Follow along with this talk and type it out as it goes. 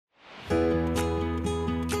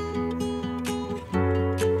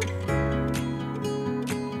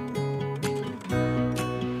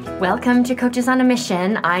Welcome to Coaches on a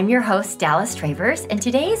Mission. I'm your host, Dallas Travers, and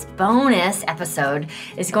today's bonus episode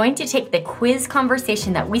is going to take the quiz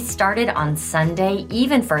conversation that we started on Sunday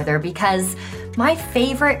even further because my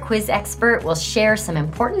favorite quiz expert will share some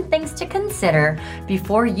important things to consider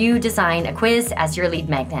before you design a quiz as your lead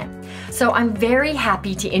magnet. So I'm very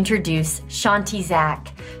happy to introduce Chanti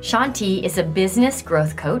Zach. Chanti is a business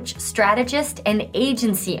growth coach, strategist, and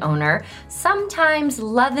agency owner, sometimes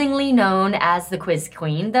lovingly known as the Quiz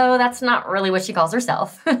Queen, though that's not really what she calls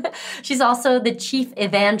herself. She's also the chief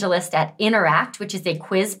evangelist at Interact, which is a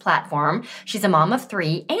quiz platform. She's a mom of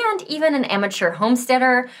 3 and even an amateur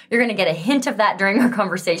homesteader. You're going to get a hint of that during our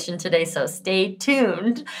conversation today, so stay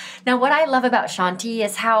tuned. Now, what I love about Chanti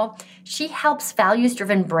is how she helps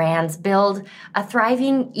values-driven brands build a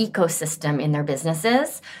thriving ecosystem in their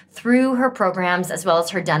businesses through her programs as well as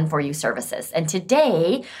her done-for-you services. And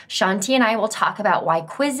today, Chanti and I will talk about why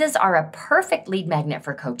quizzes are a perfect lead magnet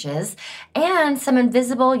for coaches and some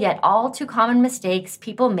invisible yet all too common mistakes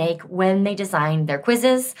people make when they design their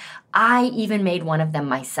quizzes. I even made one of them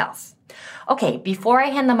myself. Okay, before I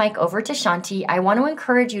hand the mic over to Chanti, I want to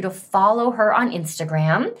encourage you to follow her on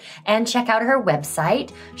Instagram and check out her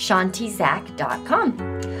website,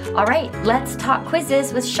 shantizach.com. All right, let's talk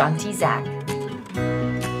quizzes with Chanti Zach.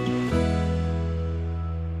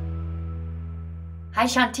 Hi,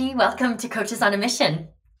 Chanti. Welcome to Coaches on a Mission.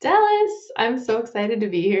 Dallas, I'm so excited to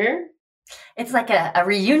be here. It's like a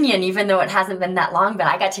reunion, even though it hasn't been that long, but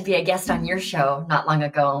I got to be a guest on your show not long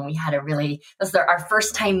ago, and we had it was our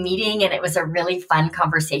first time meeting, and it was a really fun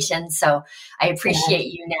conversation. So I appreciate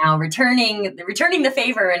you now returning the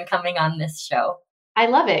favor and coming on this show. I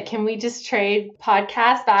love it. Can we just trade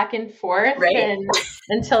podcasts back and forth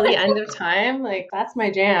until the end of time? Like, that's my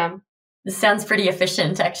jam. This sounds pretty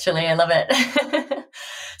efficient, actually. I love it.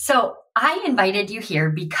 So I invited you here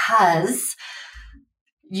because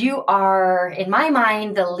you are, in my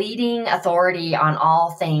mind, the leading authority on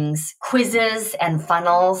all things quizzes and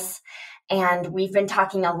funnels. And we've been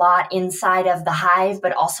talking a lot inside of the Hive,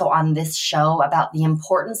 but also on this show about the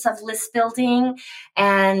importance of list building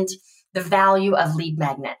and the value of lead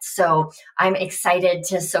magnets. So I'm excited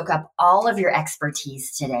to soak up all of your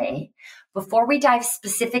expertise today. Before we dive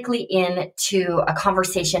specifically into a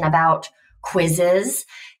conversation about quizzes,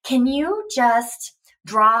 can you just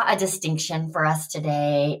draw a distinction for us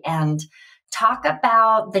today and talk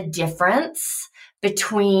about the difference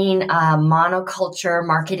between a monoculture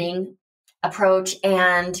marketing approach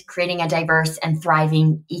and creating a diverse and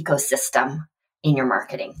thriving ecosystem in your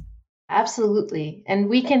marketing? Absolutely. And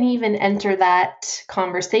we can even enter that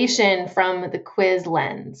conversation from the quiz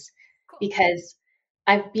lens, because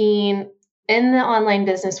I've been in the online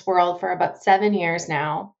business world for about 7 years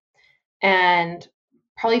now, and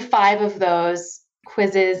probably 5 of those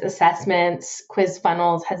quizzes, assessments, quiz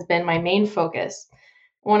funnels has been my main focus.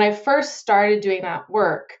 When I first started doing that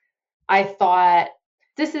work, I thought,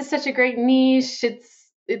 this is such a great niche.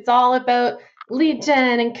 It's all about lead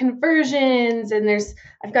gen and conversions, and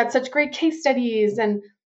I've got such great case studies and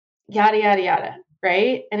yada, yada, yada,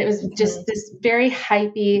 right? And it was just this very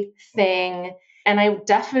hypey thing. And I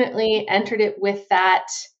definitely entered it with that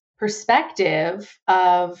perspective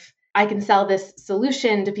of, I can sell this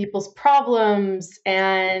solution to people's problems.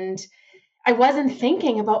 And I wasn't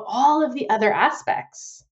thinking about all of the other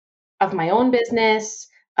aspects of my own business,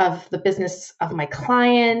 of the business of my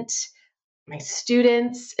client, my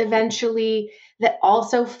students eventually, that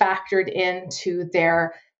also factored into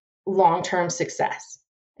their long-term success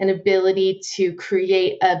and ability to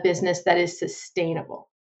create a business that is sustainable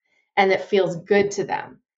and that feels good to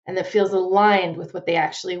them, and that feels aligned with what they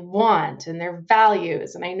actually want and their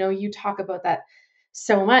values. And I know you talk about that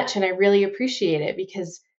so much, and I really appreciate it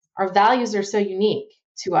because our values are so unique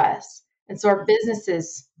to us. And so our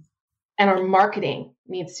businesses and our marketing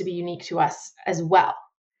needs to be unique to us as well.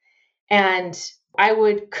 And I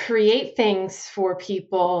would create things for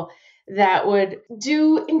people that would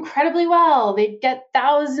do incredibly well. They'd get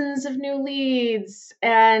thousands of new leads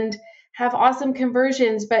and have awesome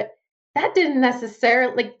conversions, but that didn't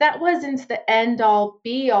necessarily, that wasn't the end all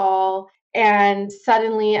be all. And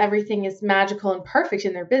suddenly everything is magical and perfect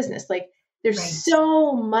in their business. Like, there's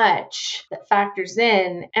so much that factors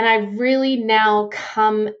in. And I've really now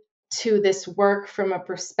come to this work from a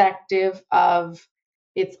perspective of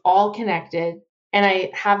it's all connected. And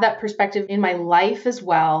I have that perspective in my life as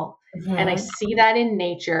well. Mm-hmm. And I see that in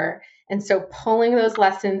nature. And so pulling those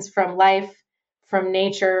lessons from life, from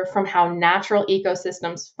nature, from how natural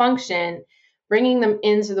ecosystems function, bringing them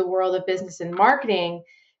into the world of business and marketing,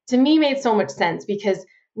 to me made so much sense because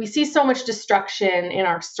we see so much destruction in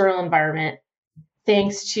our external environment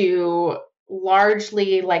thanks to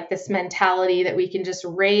largely like this mentality that we can just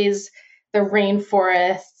raise the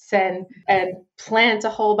rainforests and plant a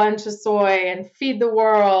whole bunch of soy and feed the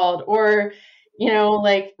world, or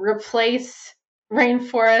like replace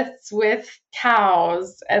rainforests with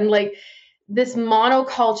cows, and like this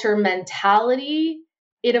monoculture mentality,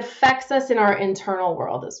 it affects us in our internal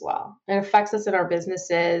world as well. It affects us in our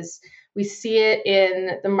businesses. We see it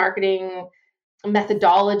in the marketing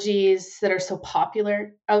methodologies that are so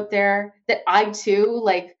popular out there that I too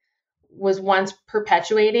like was once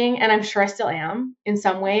perpetuating, and I'm sure I still am in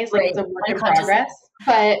some ways. Like, Right. it's a work in Unconsciously. progress.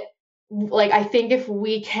 But like, I think if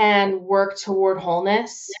we can work toward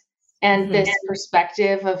wholeness and this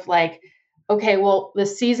perspective of like, okay, well, the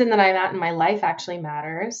season that I'm at in my life actually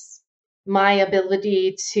matters. My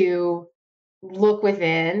ability to look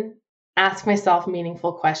within, ask myself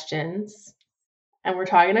meaningful questions. And we're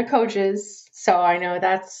talking to coaches, so I know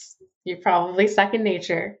that's you're probably second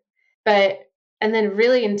nature. But and then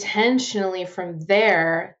really intentionally from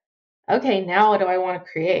there, okay, now what do I want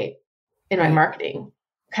to create in my marketing?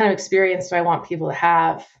 What kind of experience do I want people to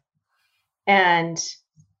have? And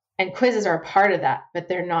quizzes are a part of that, but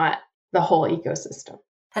they're not the whole ecosystem.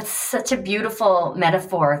 That's such a beautiful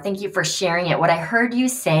metaphor. Thank you for sharing it. What I heard you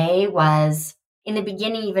say was, in the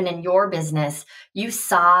beginning, even in your business, you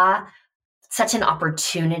saw such an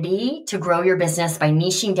opportunity to grow your business by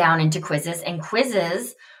niching down into quizzes. And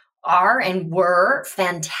quizzes are and were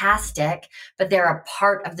fantastic, but they're a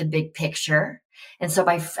part of the big picture. And so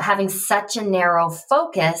by having such a narrow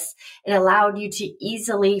focus, it allowed you to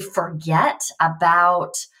easily forget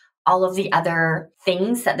about all of the other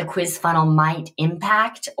things that the quiz funnel might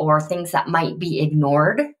impact, or things that might be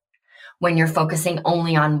ignored when you're focusing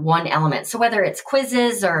only on one element. So whether it's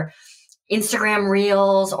quizzes or Instagram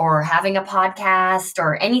reels or having a podcast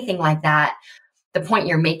or anything like that, the point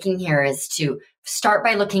you're making here is to start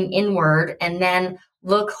by looking inward and then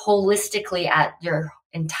look holistically at your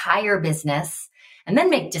entire business, and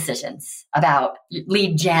then make decisions about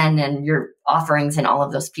lead gen and your offerings and all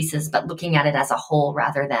of those pieces, but looking at it as a whole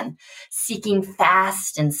rather than seeking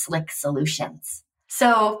fast and slick solutions.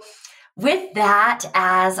 So with that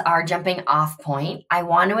as our jumping off point, I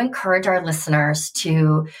want to encourage our listeners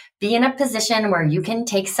to be in a position where you can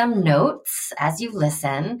take some notes as you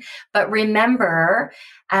listen. But remember,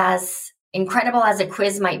 as incredible as a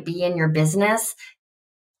quiz might be in your business,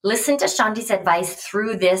 listen to Chanti's advice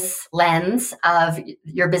through this lens of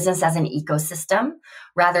your business as an ecosystem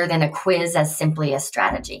rather than a quiz as simply a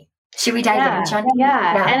strategy. Should we dive in, Chanti?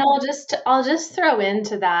 Yeah. And I'll just throw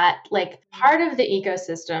into that, like, part of the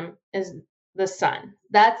ecosystem is the sun.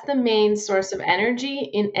 That's the main source of energy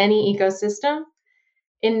in any ecosystem.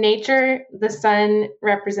 In nature, the sun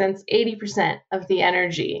represents 80% of the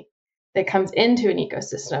energy that comes into an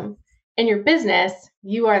ecosystem. In your business,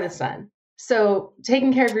 you are the sun. So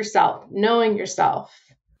taking care of yourself, knowing yourself,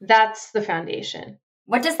 that's the foundation.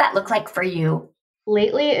 What does that look like for you?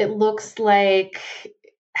 Lately, it looks like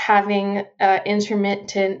having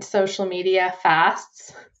intermittent social media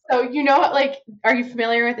fasts. So, like, are you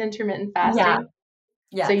familiar with intermittent fasting?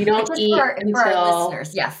 Yeah. So you don't eat until... For our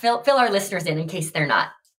listeners. Yeah. Fill our listeners in case they're not.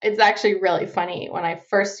 It's actually really funny. When I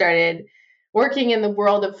first started working in the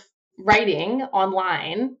world of writing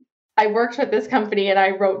online, I worked with this company and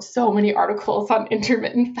I wrote so many articles on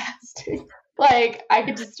intermittent fasting. Like, I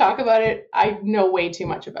could just talk about it. I know way too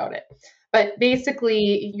much about it. But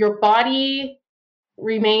basically, your body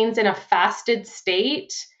remains in a fasted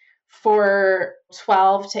state for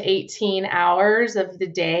 12 to 18 hours of the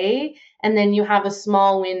day. And then you have a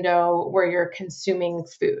small window where you're consuming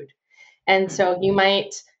food. And so you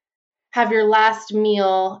might have your last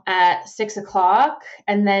meal at 6 o'clock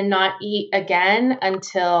and then not eat again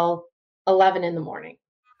until 11 in the morning,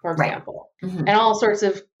 for example. Right. Mm-hmm. And all sorts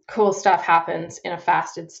of cool stuff happens in a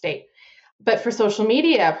fasted state. But for social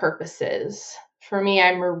media purposes, for me,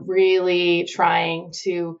 I'm really trying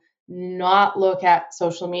to not look at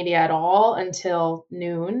social media at all until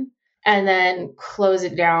noon, and then close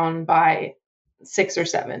it down by 6 or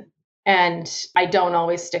 7. And I don't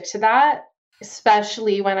always stick to that,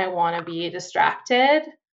 especially when I want to be distracted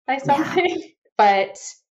by something. Yeah. But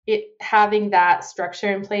having that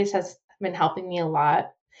structure in place has been helping me a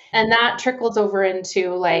lot. And that trickles over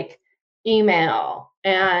into like email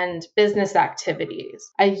and business activities.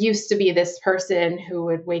 I used to be this person who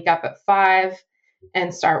would wake up at 5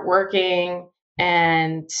 and start working.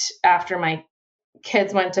 And after my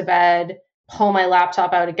kids went to bed, pull my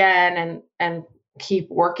laptop out again and keep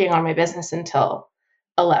working on my business until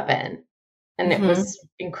 11. And it was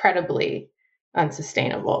incredibly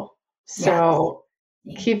unsustainable. So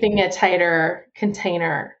keeping a tighter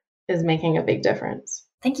container is making a big difference.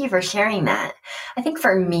 Thank you for sharing that. I think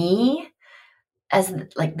for me, as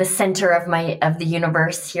like the center of the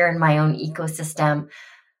universe here in my own ecosystem,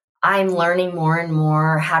 I'm learning more and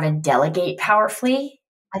more how to delegate powerfully.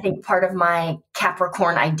 I think part of my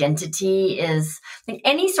Capricorn identity is like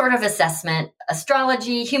any sort of assessment,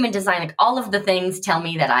 astrology, human design, like all of the things tell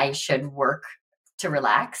me that I should work to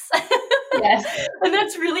relax. Yes. And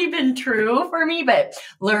that's really been true for me, but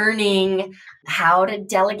learning how to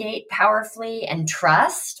delegate powerfully and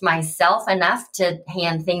trust myself enough to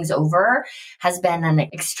hand things over has been an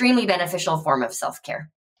extremely beneficial form of self-care.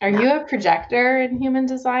 Are you a projector in human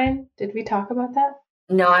design? Did we talk about that?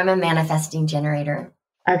 No, I'm a manifesting generator.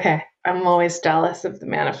 Okay. I'm always jealous of the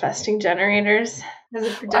manifesting generators as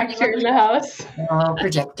a projector in the house. Oh,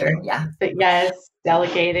 projector. Yeah. But yes,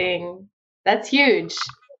 delegating, that's huge.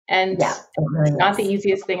 And Yeah, it really not the is.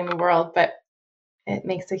 easiest thing in the world, but it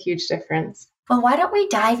makes a huge difference. Well, why don't we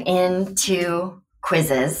dive into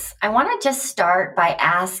quizzes? I want to just start by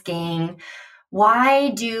asking, why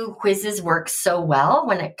do quizzes work so well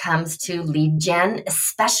when it comes to lead gen,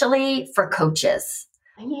 especially for coaches?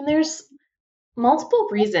 I mean, there's multiple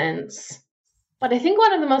reasons, but I think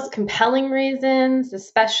one of the most compelling reasons,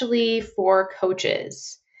 especially for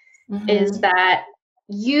coaches, is that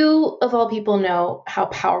you, of all people, know how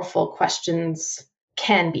powerful questions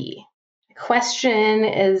can be. A question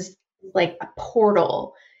is like a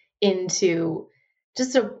portal into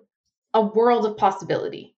just a world of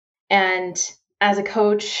possibility. And as a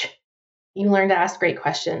coach, you learn to ask great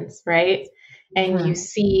questions, right? And you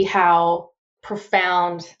see how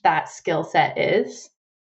profound that skill set is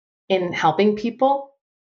in helping people,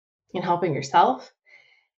 in helping yourself.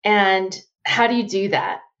 And how do you do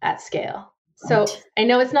that at scale? So I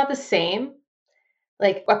know it's not the same.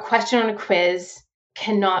 Like a question on a quiz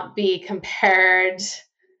cannot be compared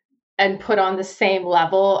and put on the same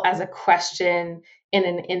level as a question in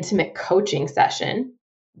an intimate coaching session,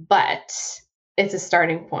 but it's a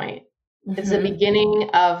starting point. It's the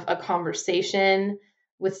beginning of a conversation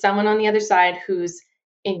with someone on the other side who's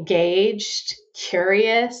engaged,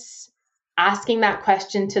 curious, asking that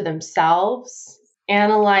question to themselves,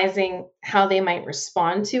 analyzing how they might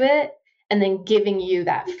respond to it, and then giving you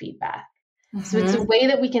that feedback. So it's a way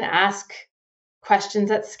that we can ask questions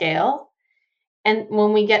at scale. And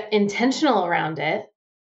when we get intentional around it,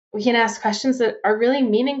 we can ask questions that are really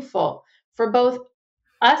meaningful for both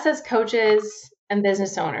us as coaches and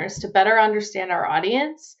business owners to better understand our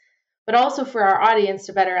audience, but also for our audience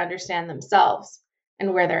to better understand themselves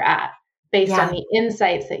and where they're at based on the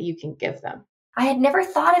insights that you can give them. I had never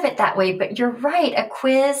thought of it that way, but you're right. A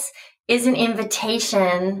quiz is an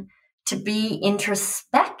invitation to be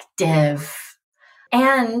introspective,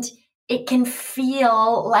 and it can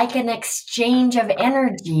feel like an exchange of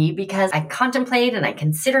energy because I contemplate and I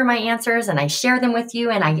consider my answers and I share them with you,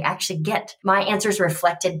 and I actually get my answers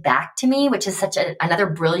reflected back to me, which is such another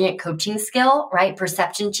brilliant coaching skill, right?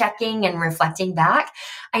 Perception checking and reflecting back.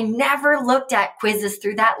 I never looked at quizzes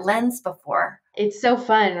through that lens before. It's so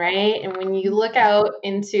fun, right? And when you look out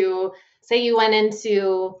into, say you went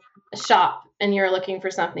into a shop and you're looking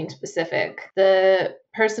for something specific, the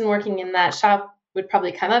person working in that shop would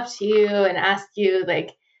probably come up to you and ask you,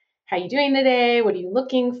 like, how are you doing today? What are you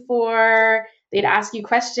looking for? They'd ask you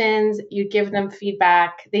questions. You'd give them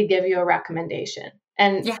feedback. They'd give you a recommendation.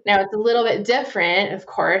 And now it's a little bit different, of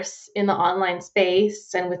course, in the online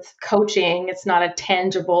space. And with coaching, it's not a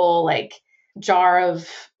tangible, like, jar of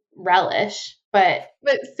relish, but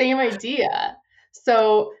same idea.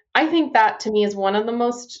 So I think that to me is one of the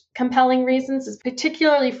most compelling reasons, is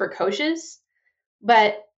particularly for coaches,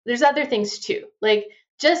 but there's other things too. Like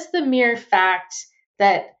just the mere fact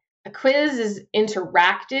that a quiz is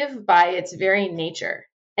interactive by its very nature.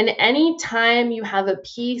 And anytime you have a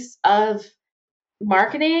piece of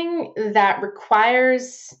marketing that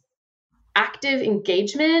requires active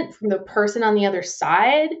engagement from the person on the other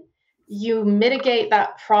side, you mitigate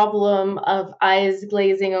that problem of eyes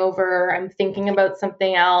glazing over. I'm thinking about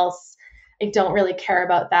something else. I don't really care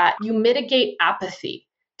about that. You mitigate apathy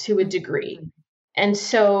to a degree. And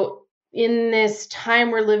so in this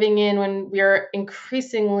time we're living in, when we're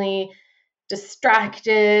increasingly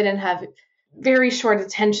distracted and have very short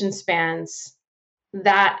attention spans,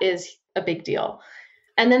 that is a big deal.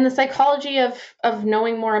 And then the psychology of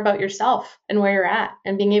knowing more about yourself and where you're at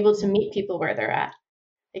and being able to meet people where they're at.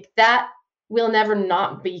 Like that will never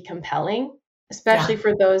not be compelling, especially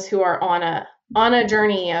for those who are on a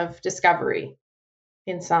journey of discovery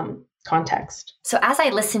in some context. So as I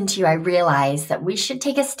listened to you, I realized that we should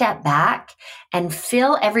take a step back and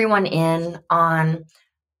fill everyone in on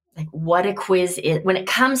like what a quiz is when it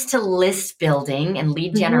comes to list building and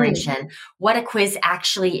lead generation, what a quiz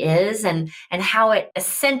actually is and how it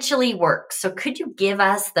essentially works. So could you give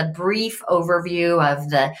us the brief overview of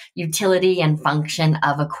the utility and function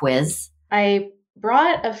of a quiz? I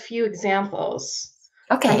brought a few examples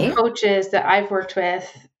from coaches that I've worked with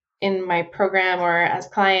in my program or as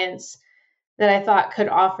clients that I thought could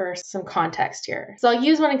offer some context here. So I'll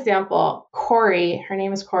use one example. Corey, her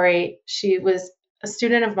name is Corey. She was a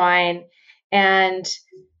student of mine, and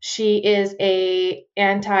she is a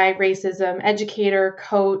anti-racism educator,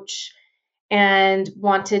 coach, and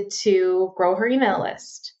wanted to grow her email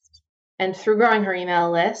list. And through growing her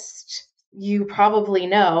email list, you probably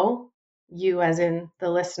know, you as in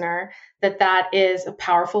the listener, that is a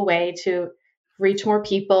powerful way to reach more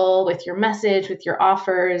people with your message, with your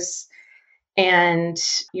offers, and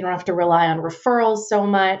you don't have to rely on referrals so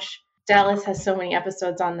much. Dallas has so many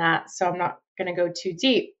episodes on that, so I'm not going to go too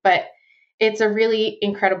deep, but it's a really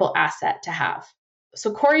incredible asset to have.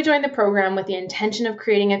 So Corey joined the program with the intention of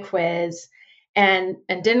creating a quiz and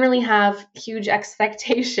didn't really have huge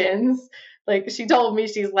expectations. Like she told me,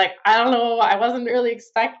 she's like, I don't know, I wasn't really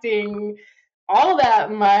expecting all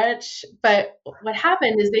that much. But what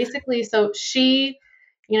happened is basically, so she,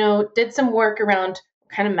 did some work around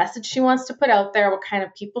kind of message she wants to put out there, what kind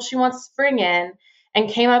of people she wants to bring in, and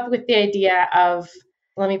came up with the idea of,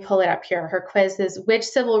 let me pull it up here. Her quiz is, which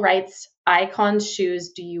civil rights icon's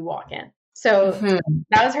shoes do you walk in? So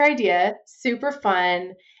that was her idea, super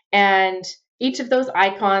fun. And each of those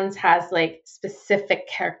icons has like specific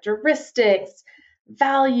characteristics,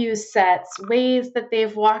 value sets, ways that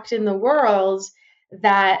they've walked in the world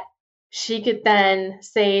that she could then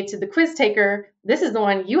say to the quiz taker, this is the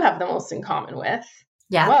one you have the most in common with.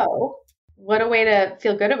 Yeah. Whoa, what a way to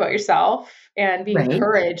feel good about yourself and be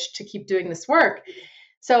encouraged to keep doing this work.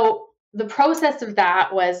 So the process of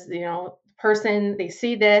that was, person, they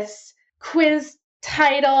see this quiz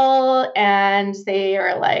title and they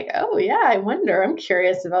are like, oh yeah, I wonder, I'm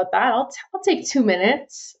curious about that. I'll take 2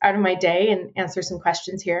 minutes out of my day and answer some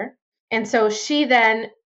questions here. And so she then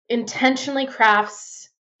intentionally crafts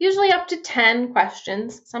usually up to 10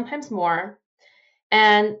 questions, sometimes more.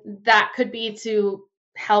 And that could be to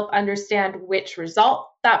help understand which result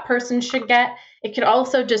that person should get. It could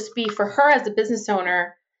also just be for her as a business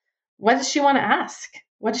owner, what does she want to ask?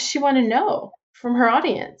 What does she want to know from her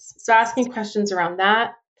audience? So asking questions around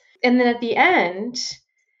that. And then at the end,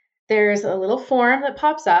 there's a little form that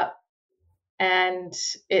pops up and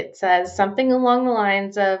it says something along the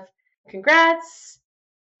lines of, congrats,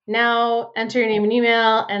 now enter your name and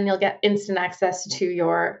email and you'll get instant access to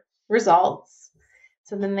your results.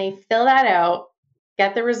 So then they fill that out,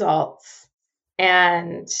 get the results,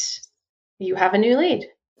 and you have a new lead.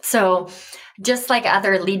 So just like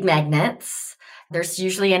other lead magnets, there's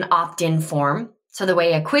usually an opt-in form. So the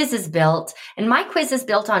way a quiz is built, and my quiz is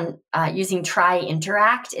built on using Try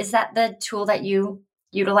Interact. Is that the tool that you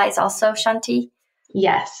utilize also, Chanti?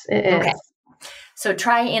 Yes, it is. Okay. So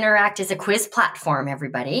Try Interact is a quiz platform,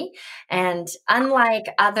 everybody. And unlike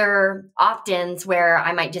other opt-ins where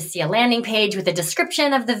I might just see a landing page with a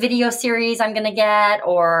description of the video series I'm going to get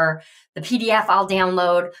or the PDF I'll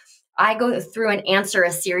download, I go through and answer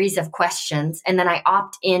a series of questions, and then I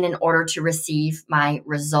opt in order to receive my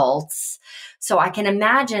results. So I can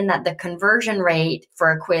imagine that the conversion rate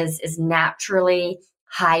for a quiz is naturally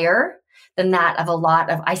higher than that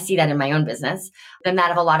of I see that in my own business, than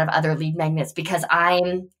that of a lot of other lead magnets, because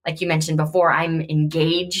I'm, like you mentioned before, I'm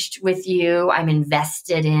engaged with you. I'm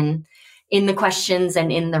invested in the questions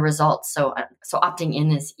and in the results. So opting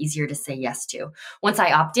in is easier to say yes to. Once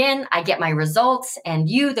I opt in, I get my results, and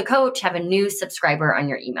you, the coach, have a new subscriber on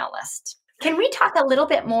your email list. Can we talk a little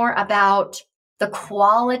bit more about the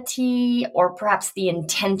quality or perhaps the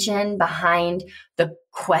intention behind the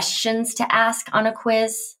questions to ask on a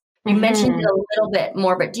quiz? You mentioned it a little bit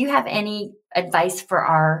more, but do you have any advice for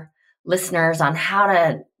our listeners on how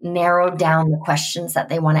to narrow down the questions that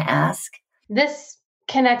they want to ask? This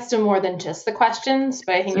connects to more than just the questions,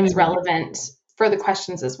 but I think it's relevant for the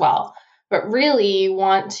questions as well. But really, you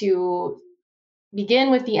want to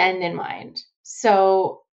begin with the end in mind.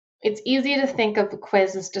 So it's easy to think of the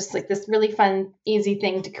quiz as just like this really fun, easy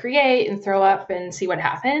thing to create and throw up and see what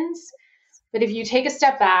happens. But if you take a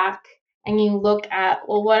step back and you look at,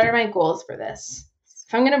 well, what are my goals for this?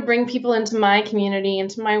 If I'm going to bring people into my community,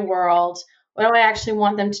 into my world, what do I actually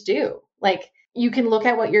want them to do? Like, you can look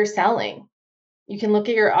at what you're selling. You can look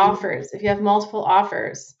at your offers. If you have multiple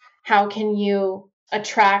offers, how can you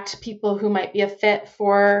attract people who might be a fit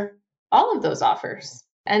for all of those offers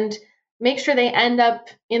and make sure they end up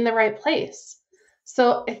in the right place?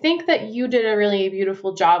 So I think that you did a really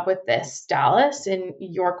beautiful job with this, Dallas, in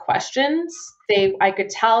your questions. I could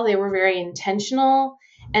tell they were very intentional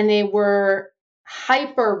and they were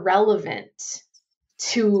hyper relevant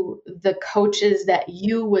to the coaches that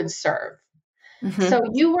you would serve. So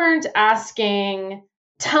you weren't asking,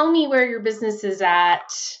 tell me where your business is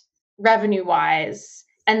at revenue wise,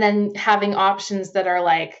 and then having options that are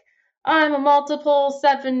like, I'm a multiple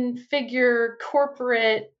 7-figure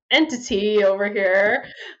corporate entity over here.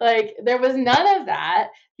 Like, there was none of that.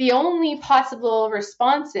 The only possible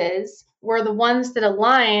responses were the ones that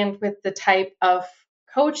aligned with the type of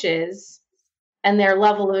coaches and their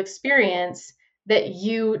level of experience that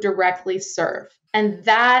you directly serve. And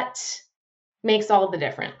that makes all the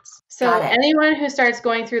difference. So anyone who starts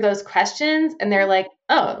going through those questions and they're like,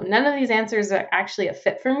 oh, none of these answers are actually a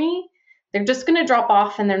fit for me, they're just going to drop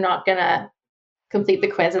off and they're not going to complete the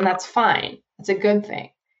quiz. And that's fine. It's a good thing.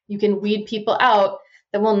 You can weed people out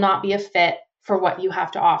that will not be a fit for what you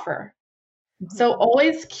have to offer. So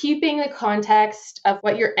always keeping the context of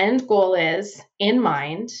what your end goal is in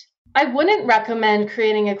mind. I wouldn't recommend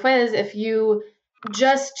creating a quiz if you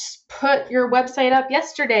just put your website up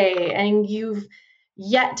yesterday and you've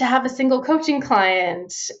yet to have a single coaching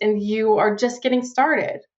client and you are just getting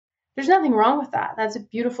started. There's nothing wrong with that. That's a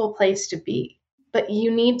beautiful place to be. But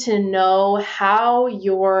you need to know how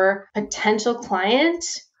your potential client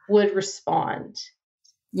would respond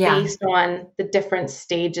based on the different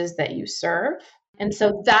stages that you serve. And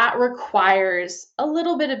so that requires a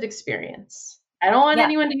little bit of experience. I don't want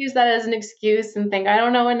anyone to use that as an excuse and think, I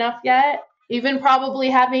don't know enough yet. Even probably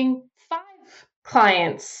having 5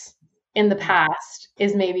 clients in the past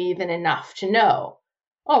is maybe even enough to know,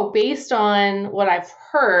 oh, based on what I've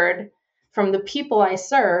heard from the people I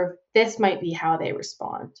serve, this might be how they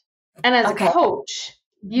respond. And as a coach,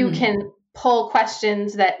 you can pull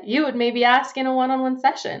questions that you would maybe ask in a one-on-one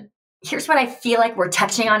session. Here's what I feel like we're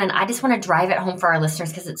touching on, and I just want to drive it home for our listeners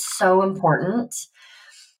because it's so important.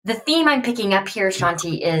 The theme I'm picking up here,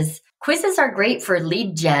 Chanti, is quizzes are great for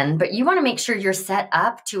lead gen, but you want to make sure you're set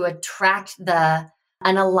up to attract an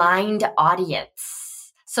aligned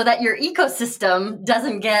audience so that your ecosystem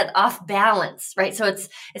doesn't get off balance, right? So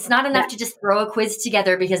it's not enough to just throw a quiz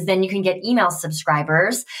together because then you can get email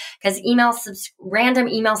subscribers, because random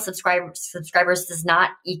email subscribers does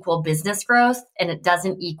not equal business growth, and it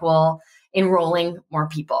doesn't equal enrolling more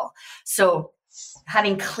people. So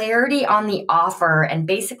having clarity on the offer and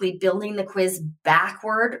basically building the quiz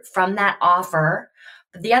backward from that offer.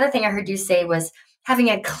 But the other thing I heard you say was having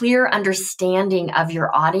a clear understanding of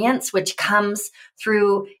your audience, which comes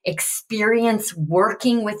through experience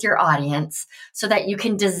working with your audience so that you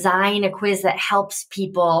can design a quiz that helps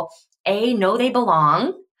people, A, know they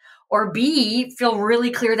belong, or B, feel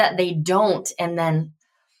really clear that they don't, and then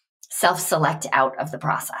self-select out of the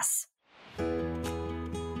process.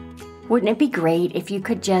 Wouldn't it be great if you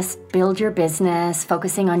could just build your business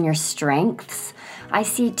focusing on your strengths? I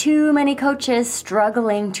see too many coaches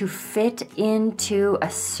struggling to fit into a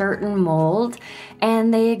certain mold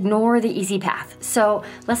and they ignore the easy path. So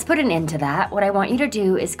let's put an end to that. What I want you to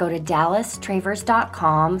do is go to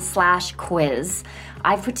dallastravers.com/quiz.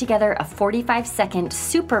 I've put together a 45-second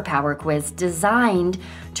superpower quiz designed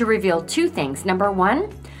to reveal 2 things. Number 1,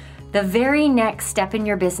 the very next step in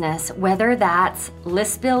your business, whether that's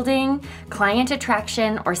list building, client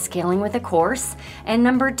attraction, or scaling with a course. And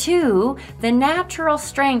number 2, the natural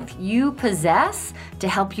strength you possess to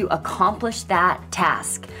help you accomplish that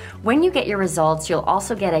task. When you get your results, you'll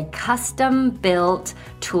also get a custom-built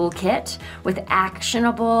toolkit with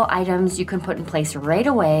actionable items you can put in place right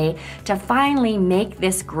away to finally make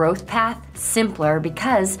this growth path simpler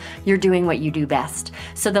because you're doing what you do best.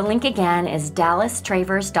 So the link again is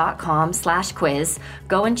dallastravers.com/quiz.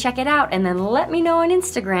 Go and check it out and then let me know on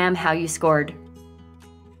Instagram how you scored.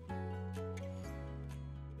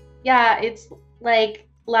 Yeah, it's like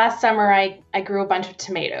last summer I grew a bunch of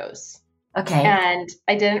tomatoes. Okay. And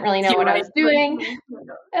I didn't really know what I was doing.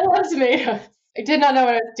 I love tomatoes. I did not know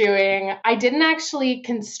what I was doing. I didn't actually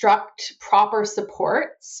construct proper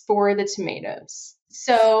supports for the tomatoes.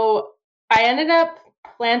 So I ended up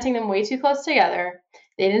planting them way too close together.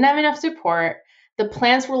 They didn't have enough support. The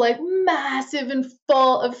plants were like massive and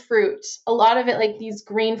full of fruit. A lot of it like these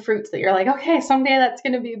green fruits that you're like, okay, someday that's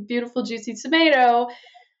going to be a beautiful, juicy tomato.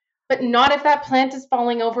 But not if that plant is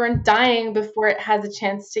falling over and dying before it has a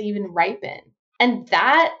chance to even ripen. And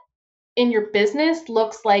that in your business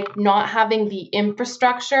looks like not having the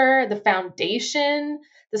infrastructure, the foundation,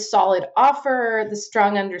 the solid offer, the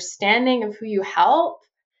strong understanding of who you help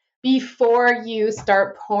before you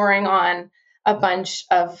start pouring on a bunch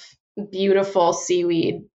of beautiful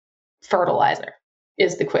seaweed fertilizer.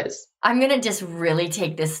 is the quiz. I'm going to just really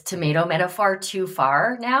take this tomato metaphor too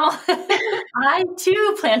far now. I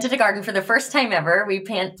too planted a garden for the first time ever. We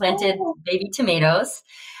planted baby tomatoes,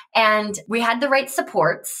 and we had the right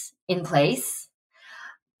supports in place.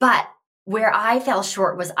 But where I fell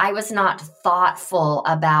short was I was not thoughtful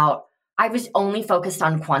about, I was only focused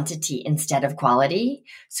on quantity instead of quality.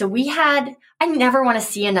 So I never want to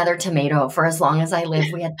see another tomato for as long as I live.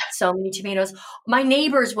 We had so many tomatoes. My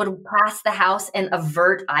neighbors would pass the house and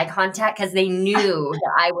avert eye contact because they knew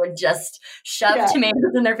that I would just shove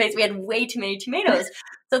tomatoes in their face. We had way too many tomatoes.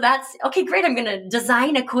 So that's, okay, great. I'm going to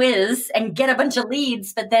design a quiz and get a bunch of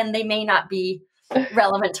leads, but then they may not be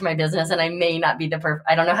relevant to my business, and I may not be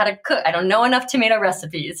I don't know how to cook. I don't know enough tomato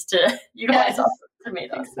recipes to utilize all the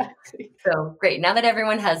tomatoes. Exactly. So great. Now that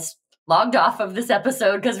everyone has logged off of this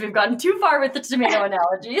episode because we've gone too far with the tomato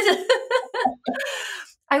analogies,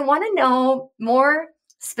 I want to know more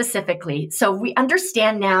specifically. So we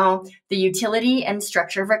understand now the utility and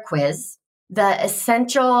structure of a quiz,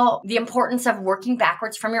 the importance of working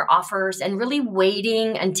backwards from your offers and really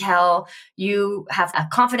waiting until you have a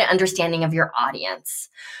confident understanding of your audience.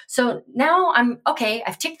 So now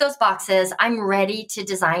I've ticked those boxes. I'm ready to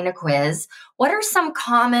design a quiz. What are some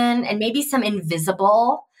common and maybe some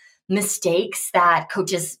invisible mistakes that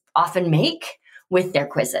coaches often make with their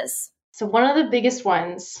quizzes? So one of the biggest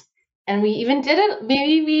ones, and we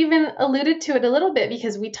even alluded to it a little bit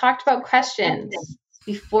because we talked about questions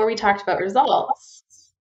before we talked about results.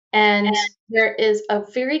 And there is a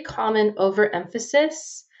very common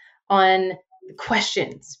overemphasis on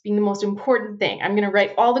questions being the most important thing. I'm going to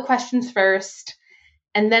write all the questions first,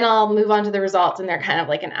 and then I'll move on to the results, and they're kind of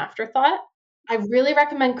like an afterthought. I really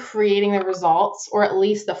recommend creating the results, or at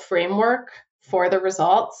least the framework for the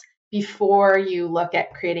results, before you look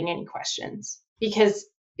at creating any questions, because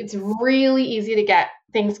it's really easy to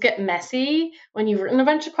things get messy when you've written a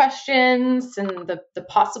bunch of questions and the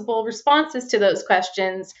possible responses to those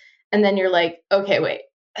questions. And then you're like, okay, wait,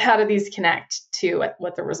 how do these connect to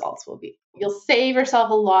what the results will be? You'll save yourself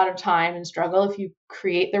a lot of time and struggle if you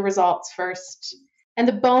create the results first. And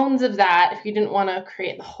the bones of that, if you didn't want to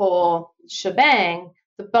create the whole shebang,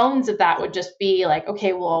 the bones of that would just be like,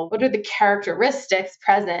 okay, well, what are the characteristics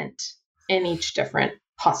present in each different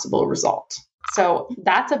possible result? So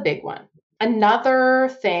that's a big one. Another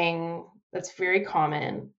thing that's very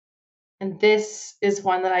common, and this is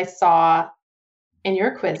one that I saw in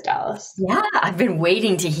your quiz, Dallas. Yeah, I've been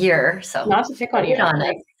waiting to hear. So not to pick on you,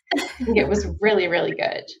 I think it was really, really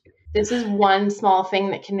good. This is one small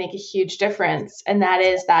thing that can make a huge difference, and that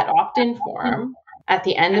is that opt-in form at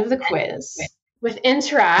the end of the quiz. With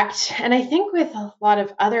Interact, and I think with a lot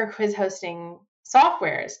of other quiz hosting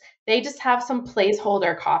softwares, they just have some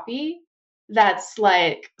placeholder copy that's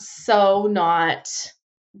like so not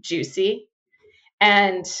juicy.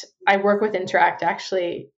 And I work with Interact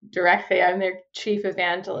actually directly. I'm their chief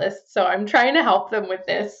evangelist. So I'm trying to help them with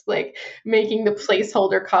this, like making the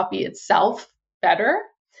placeholder copy itself better.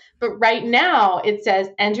 But right now it says,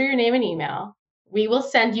 enter your name and email. We will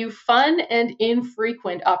send you fun and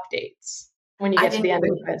infrequent updates when you get to the end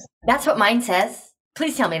of the quiz. That's what mine says.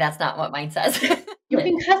 Please tell me that's not what mine says. You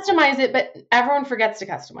can customize it, but everyone forgets to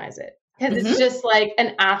customize it. Because it's just like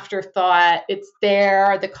an afterthought. It's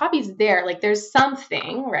there. The copy's there. Like there's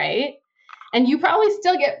something, right? And you probably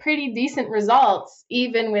still get pretty decent results,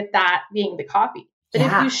 even with that being the copy. But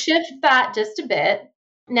if you shift that just a bit,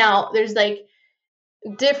 now there's like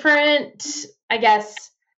different, I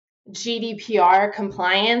guess, GDPR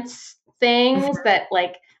compliance things that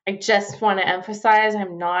like I just want to emphasize.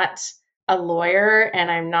 I'm not a lawyer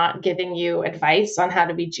and I'm not giving you advice on how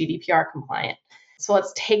to be GDPR compliant. So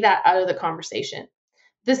let's take that out of the conversation.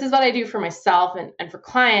 This is what I do for myself and for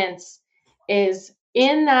clients is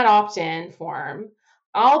in that opt-in form,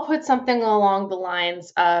 I'll put something along the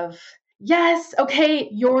lines of, yes, okay,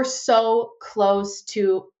 you're so close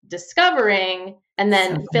to discovering, and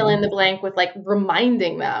then fill in the blank with like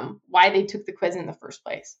reminding them why they took the quiz in the first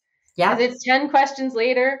place. Yeah. Because it's 10 questions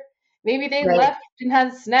later. Maybe they left and had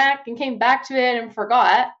a snack and came back to it and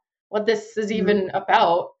forgot what this is even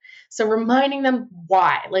about. So reminding them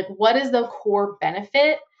why, like what is the core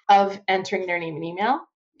benefit of entering their name and email?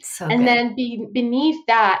 Then beneath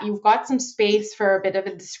that, you've got some space for a bit of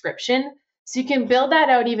a description. So you can build that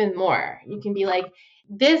out even more. You can be like,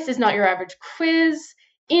 this is not your average quiz.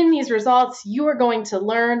 In these results, you are going to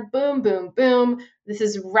learn, boom, boom, boom. This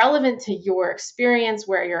is relevant to your experience,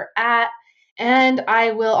 where you're at. And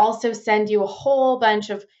I will also send you a whole bunch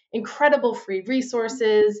of incredible free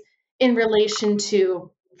resources in relation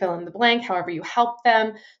to fill in the blank, however you help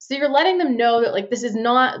them. So you're letting them know that like this is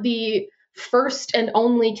not the first and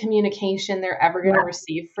only communication they're ever going to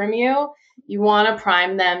receive from you, you want to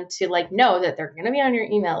prime them to like know that they're going to be on your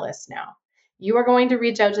email list now. You are going to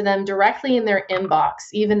reach out to them directly in their inbox,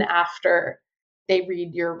 even after they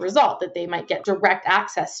read your result that they might get direct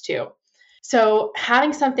access to. So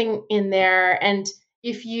having something in there, and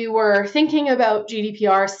if you were thinking about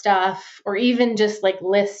GDPR stuff or even just like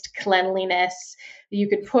list cleanliness, you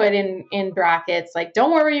could put in brackets, like,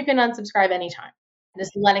 don't worry, you can unsubscribe anytime.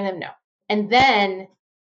 Just letting them know. And then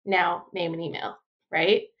now name an email,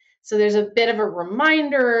 right? So there's a bit of a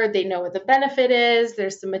reminder. They know what the benefit is.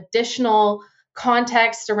 There's some additional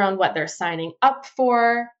context around what they're signing up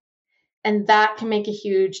for. And that can make a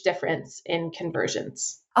huge difference in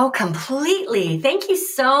conversions. Oh, completely. Thank you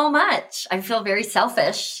so much. I feel very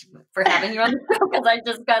selfish for having you on the show because I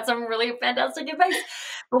just got some really fantastic advice.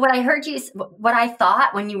 But what I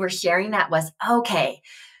thought when you were sharing that was, okay,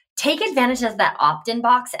 take advantage of that opt-in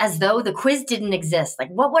box as though the quiz didn't exist. Like,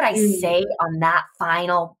 what would I say on that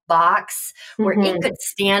final box where it could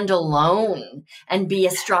stand alone and be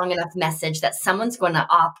a strong enough message that someone's going to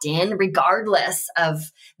opt in regardless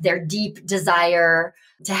of their deep desire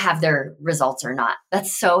to have their results or not.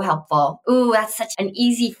 That's so helpful. Ooh, that's such an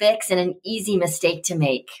easy fix and an easy mistake to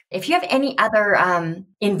make. If you have any other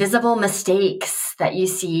invisible mistakes that you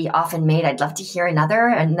see often made, I'd love to hear another,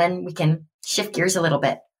 and then we can shift gears a little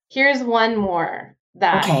bit. Here's one more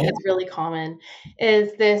that is really common,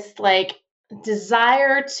 is this like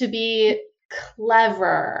desire to be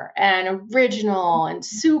clever and original and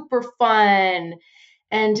super fun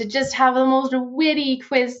and to just have the most witty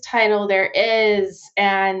quiz title there is.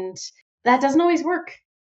 And that doesn't always work.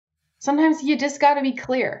 Sometimes you just got to be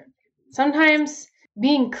clear. Sometimes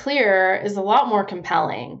being clear is a lot more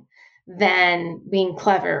compelling than being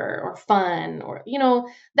clever or fun, or,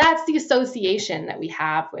 that's the association that we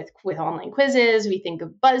have with online quizzes. We think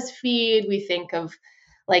of BuzzFeed, we think of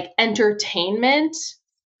like entertainment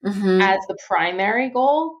as the primary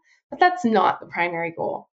goal, but that's not the primary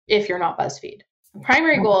goal if you're not BuzzFeed. The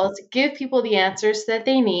primary goal is to give people the answers that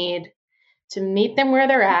they need, to meet them where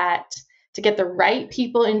they're at, to get the right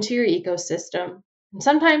people into your ecosystem. And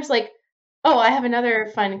sometimes I have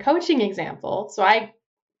another fun coaching example. So I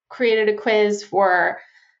created a quiz for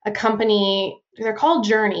a company. They're called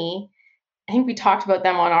Journey. I think we talked about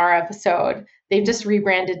them on our episode. They've just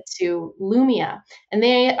rebranded to Lumia, and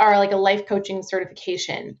they are like a life coaching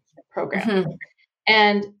certification program.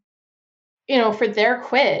 And, for their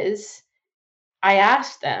quiz, I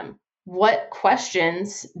asked them, what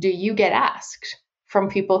questions do you get asked from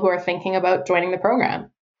people who are thinking about joining the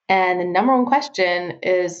program? And the number one question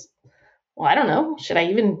is, well, I don't know. Should I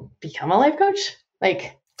even become a life coach?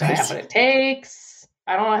 Like, do I have what it takes?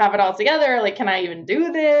 I don't have it all together. Like, can I even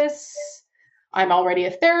do this? I'm already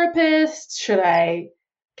a therapist. Should I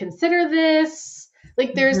consider this?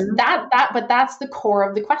 Like, there's but that's the core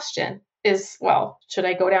of the question is, well, should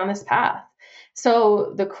I go down this path?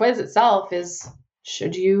 So the quiz itself is,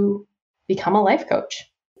 should you become a life coach?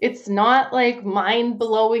 It's not like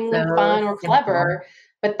mind-blowingly fun or clever,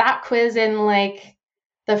 but that quiz in like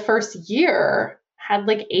the first year had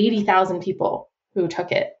like 80,000 people who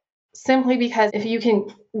took it, simply because if you can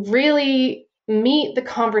really meet the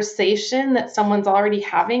conversation that someone's already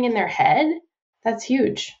having in their head, that's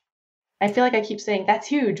huge. I feel like I keep saying that's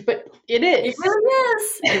huge, but it is. It really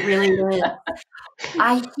is. It really is.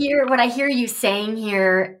 What I hear you saying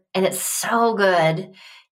here, and it's so good,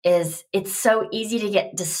 is it's so easy to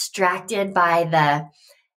get distracted by the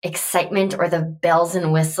excitement or the bells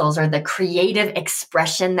and whistles or the creative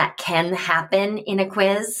expression that can happen in a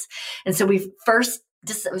quiz. And so we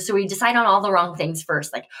decide on all the wrong things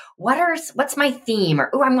first. Like, what's my theme?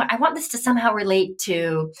 Or, I want this to somehow relate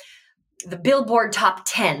to the Billboard top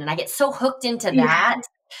 10. And I get so hooked into that.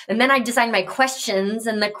 And then I design my questions,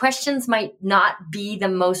 and the questions might not be the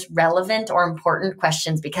most relevant or important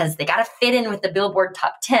questions because they got to fit in with the Billboard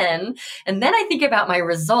top 10. And then I think about my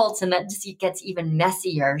results, and that just gets even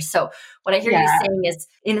messier. So what I hear you saying is,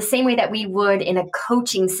 in the same way that we would in a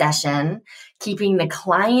coaching session, keeping the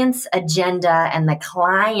client's agenda and the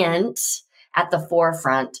client at the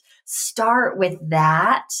forefront, start with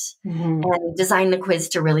that and design the quiz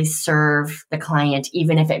to really serve the client,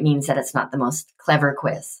 even if it means that it's not the most clever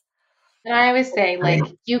quiz. And I always say,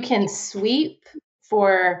 you can sweep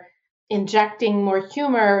for injecting more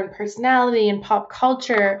humor and personality and pop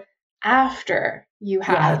culture after you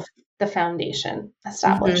have the foundation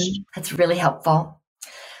established. That's really helpful.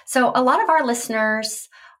 So a lot of our listeners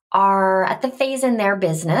are at the phase in their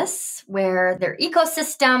business where their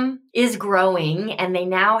ecosystem is growing and they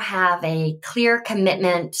now have a clear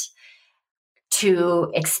commitment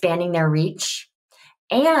to expanding their reach.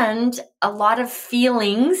 and a lot of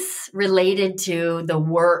feelings related to the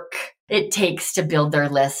work it takes to build their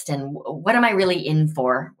list and what am I really in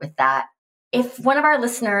for with that. If one of our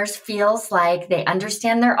listeners feels like they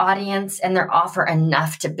understand their audience and their offer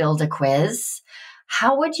enough to build a quiz,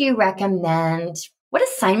 how would you recommend, what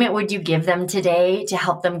assignment would you give them today to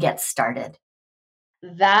help them get started?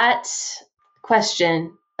 That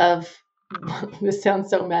question of, this sounds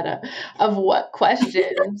so meta, of what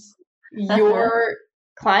questions your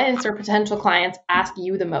clients or potential clients ask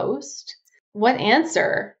you the most, what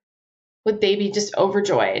answer would they be just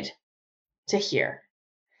overjoyed to hear?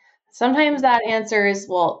 Sometimes that answer is,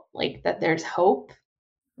 well, like that there's hope,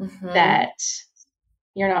 that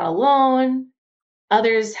you're not alone.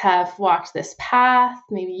 Others have walked this path.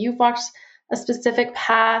 Maybe you've walked a specific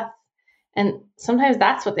path. And sometimes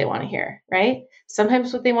that's what they want to hear, right?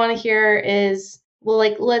 Sometimes what they want to hear is, well,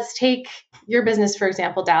 like, let's take your business, for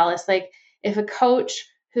example, Dallas. Like, if a coach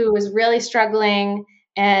who was really struggling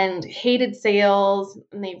and hated sales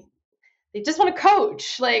and they just want to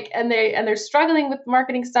coach, like, and they're struggling with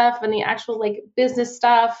marketing stuff and the actual like business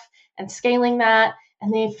stuff and scaling that,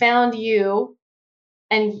 and they found you,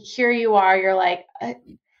 and here you are, you're like,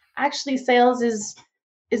 actually, sales is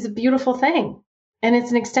a beautiful thing, and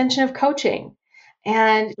it's an extension of coaching,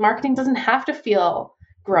 and marketing doesn't have to feel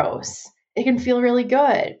gross. It can feel really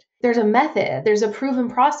good. There's a method, there's a proven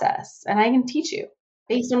process, and I can teach you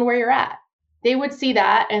based on where you're at. They would see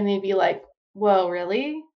that and they'd be like, whoa,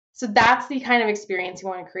 really? So that's the kind of experience you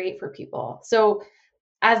want to create for people. So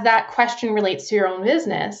as that question relates to your own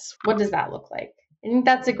business, what does that look like? I think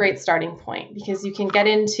that's a great starting point because you can get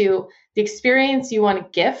into the experience you want to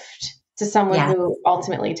gift to someone who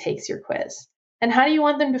ultimately takes your quiz. And how do you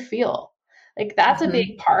want them to feel? Like that's a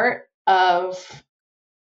big part of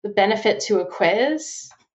the benefit to a quiz,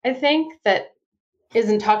 I think, that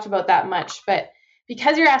isn't talked about that much. But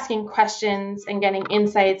because you're asking questions and getting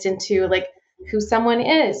insights into like who someone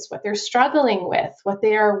is, what they're struggling with, what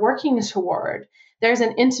they are working toward, there's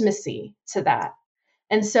an intimacy to that.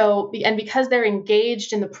 And so, and because they're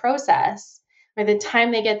engaged in the process, by the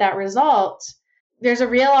time they get that result, there's a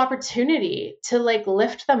real opportunity to like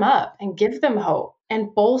lift them up and give them hope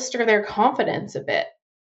and bolster their confidence a bit.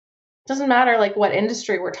 It doesn't matter like what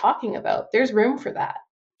industry we're talking about. There's room for that.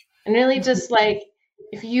 And really just like,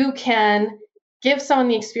 if you can give someone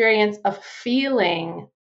the experience of feeling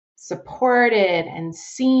supported and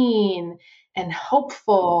seen and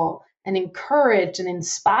hopeful and encouraged and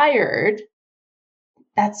inspired,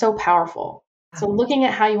 that's so powerful. So looking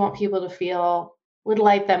at how you want people to feel would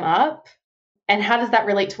light them up. And how does that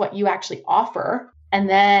relate to what you actually offer? And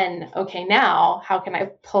then, okay, now how can I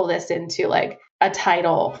pull this into like a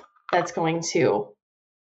title that's going to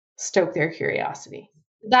stoke their curiosity?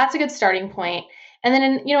 That's a good starting point. And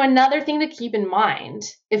then, another thing to keep in mind,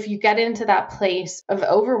 if you get into that place of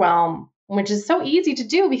overwhelm, which is so easy to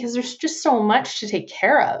do because there's just so much to take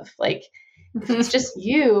care of. Like if it's just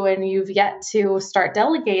you and you've yet to start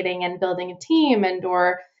delegating and building a team, and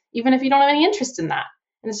or even if you don't have any interest in that,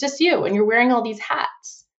 and it's just you and you're wearing all these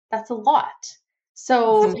hats, that's a lot.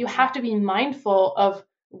 So you have to be mindful of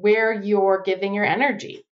where you're giving your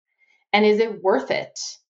energy and is it worth it?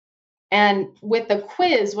 And with the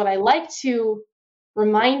quiz, what I like to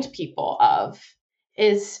remind people of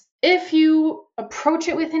is if you approach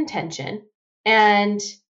it with intention and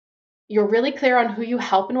you're really clear on who you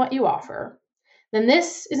help and what you offer, then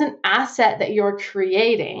this is an asset that you're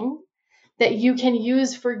creating that you can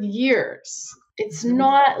use for years. It's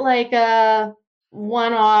not like a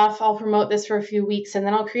one-off, I'll promote this for a few weeks and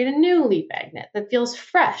then I'll create a new lead magnet that feels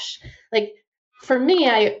fresh. Like for me,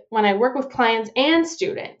 when I work with clients and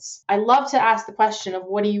students, I love to ask the question of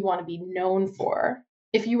what do you want to be known for?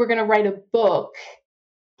 If you were going to write a book,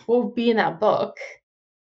 what would be in that book?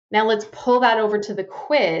 Now let's pull that over to the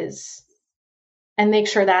quiz and make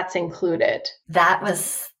sure that's included. That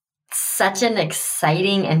was such an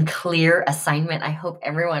exciting and clear assignment. I hope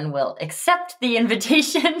everyone will accept the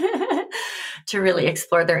invitation to really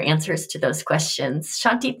explore their answers to those questions.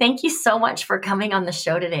 Chanti, thank you so much for coming on the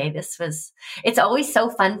show today. It's always so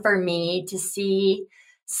fun for me to see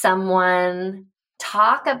someone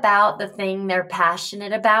talk about the thing they're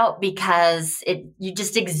passionate about because you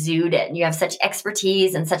just exude it. You have such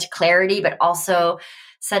expertise and such clarity, but also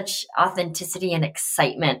such authenticity and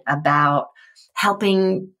excitement about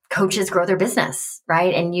helping coaches grow their business,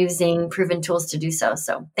 right? And using proven tools to do so.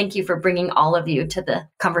 So thank you for bringing all of you to the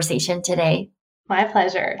conversation today. My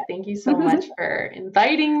pleasure. Thank you so much for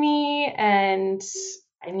inviting me. And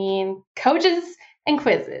I mean, coaches and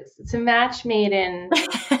quizzes. It's a match made in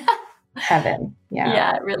heaven. Yeah.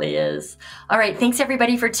 Yeah, it really is. All right. Thanks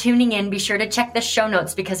everybody for tuning in. Be sure to check the show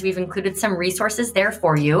notes because we've included some resources there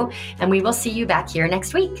for you, and we will see you back here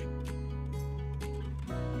next week.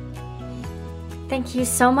 Thank you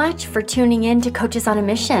so much for tuning in to Coaches on a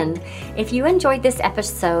Mission. If you enjoyed this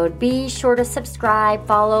episode, be sure to subscribe,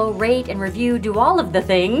 follow, rate, and review, do all of the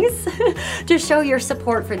things to show your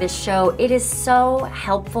support for this show. It is so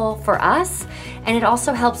helpful for us, and it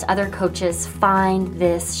also helps other coaches find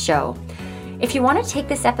this show. If you want to take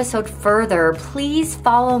this episode further, please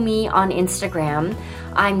follow me on Instagram.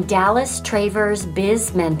 I'm Dallas Travers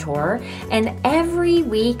Biz Mentor, and every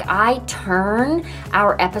week I turn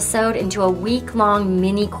our episode into a week-long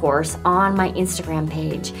mini course on my Instagram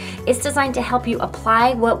page. It's designed to help you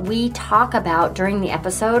apply what we talk about during the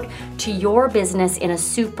episode to your business in a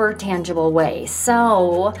super tangible way.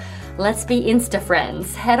 So let's be Insta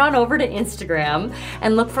friends. Head on over to Instagram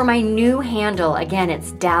and look for my new handle. Again,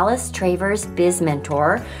 it's Dallas Travers Biz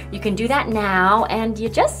Mentor. You can do that now, and you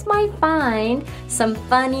just might find some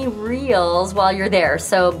funny reels while you're there.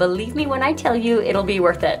 So believe me when I tell you, it'll be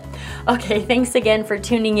worth it. Okay, thanks again for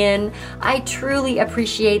tuning in. I truly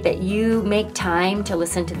appreciate that you make time to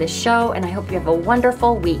listen to this show, and I hope you have a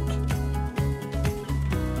wonderful week.